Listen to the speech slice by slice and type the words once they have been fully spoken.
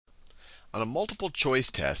On a multiple choice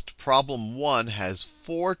test, problem 1 has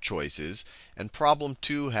 4 choices, and problem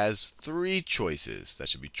 2 has 3 choices. That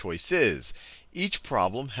should be choices. Each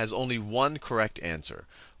problem has only one correct answer.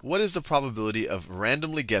 What is the probability of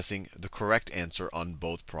randomly guessing the correct answer on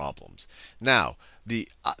both problems? Now, the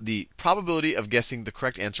probability of guessing the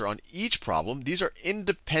correct answer on each problem, these are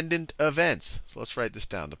independent events. So let's write this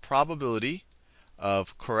down. The probability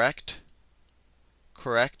of correct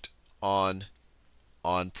on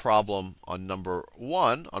problem number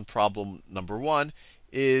one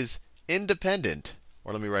is independent.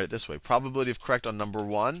 Or let me write it this way: probability of correct on number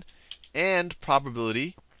 1 and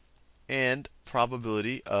probability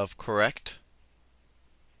of correct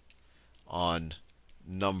on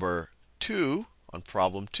number 2, on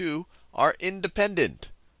problem 2, are independent.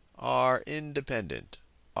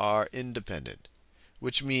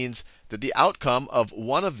 Which means that the outcome of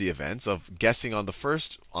one of the events, of guessing on the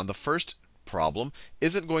first problem,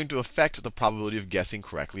 isn't going to affect the probability of guessing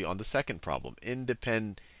correctly on the second problem.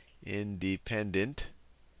 Independent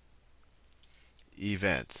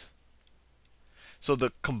events. So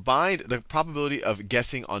the probability of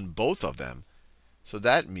guessing on both of them, so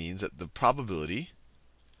that means that the probability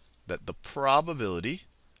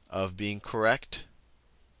of being correct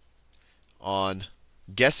on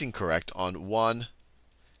guessing correct on 1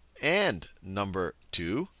 and number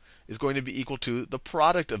 2 is going to be equal to the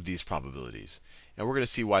product of these probabilities. And we're going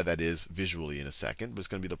to see why that is visually in a second. But it's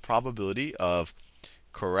going to be the probability of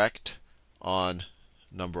correct on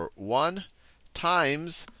number 1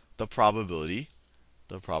 times the probability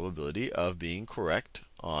of being correct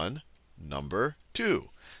on number 2.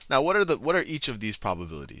 Now, what are each of these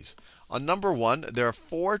probabilities? On number 1, there are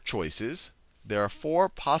 4 choices. There are 4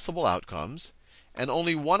 possible outcomes. And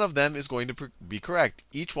only one of them is going to be correct.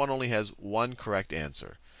 Each one only has one correct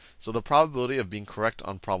answer. So the probability of being correct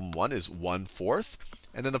on problem 1 is 1/4.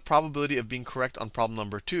 And then the probability of being correct on problem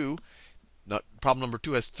number 2, problem number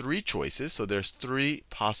 2 has 3 choices. So there's 3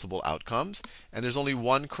 possible outcomes. And there's only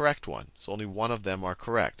one correct one. So only one of them are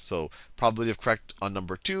correct. So probability of correct on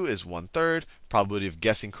number 2 is 1/3. Probability of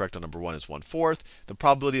guessing correct on number 1 is 1/4. The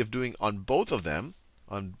probability of doing on both of them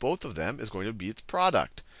is going to be its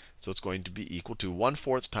product. So it's going to be equal to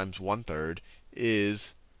 1/4 times 1/3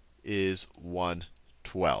 is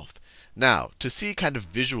 1/12. Now, to see kind of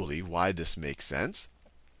visually why this makes sense,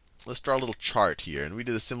 let's draw a little chart here. And we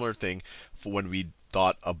did a similar thing for when we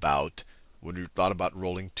thought about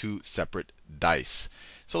rolling 2 separate dice.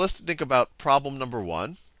 So let's think about problem number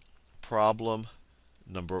 1. Problem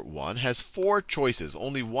number 1 has 4 choices,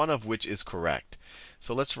 only one of which is correct.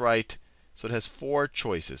 So let's write, so it has 4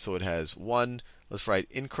 choices. So it has let's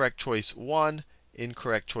write incorrect choice 1,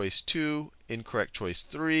 incorrect choice 2, incorrect choice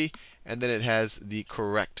 3, and then it has the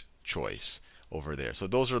correct choice over there. So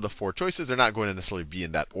those are the 4 choices. They're not going to necessarily be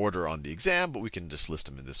in that order on the exam, but we can just list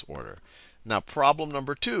them in this order. Now, problem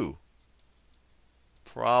number 2.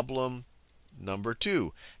 Problem number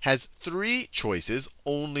 2 has 3 choices,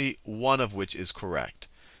 only one of which is correct.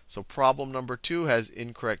 So problem number 2 has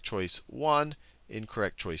incorrect choice 1,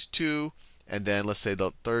 incorrect choice 2, and then let's say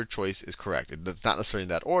the third choice is correct. It's not necessarily in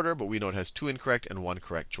that order, but we know it has 2 incorrect and 1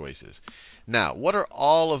 correct choices. Now, what are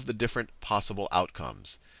all of the different possible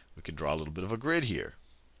outcomes? We can draw a little bit of a grid here.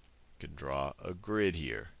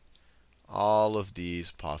 All of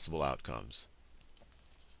these possible outcomes.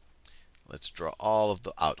 Let's draw all of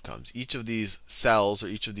the outcomes. Each of these cells or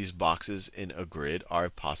each of these boxes in a grid are a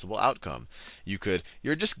possible outcome.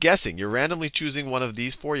 You're just guessing. You're randomly choosing one of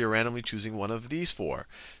these 4. You're randomly choosing one of these 4.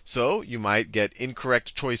 So you might get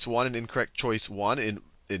incorrect choice 1 and incorrect choice 1 in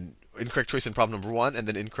incorrect choice in problem number 1 and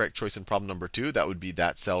then incorrect choice in problem number 2. That would be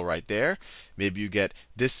that cell right there. Maybe you get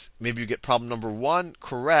problem number 1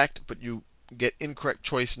 correct, but you get incorrect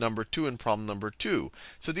choice number 2 in problem number 2.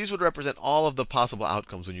 So these would represent all of the possible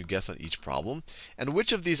outcomes when you guess on each problem. And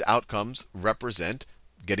which of these outcomes represent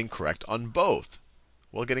getting correct on both?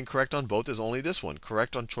 Well, getting correct on both is only this one: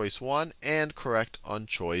 correct on choice 1 and correct on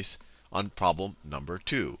problem number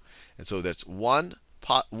 2. And so that's one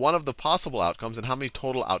of the possible outcomes. And how many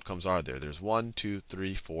total outcomes are there? There's 1, 2,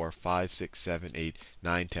 3, 4, 5, 6, 7, 8,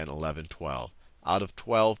 9, 10, 11, 12. Out of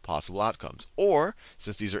 12 possible outcomes. Or,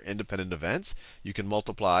 since these are independent events, you can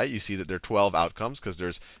multiply. You see that there are 12 outcomes because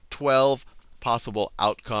there's 12 possible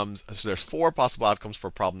outcomes. So there's 4 possible outcomes for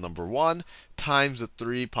problem number 1 times the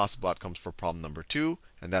 3 possible outcomes for problem number 2.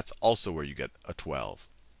 And that's also where you get a 12.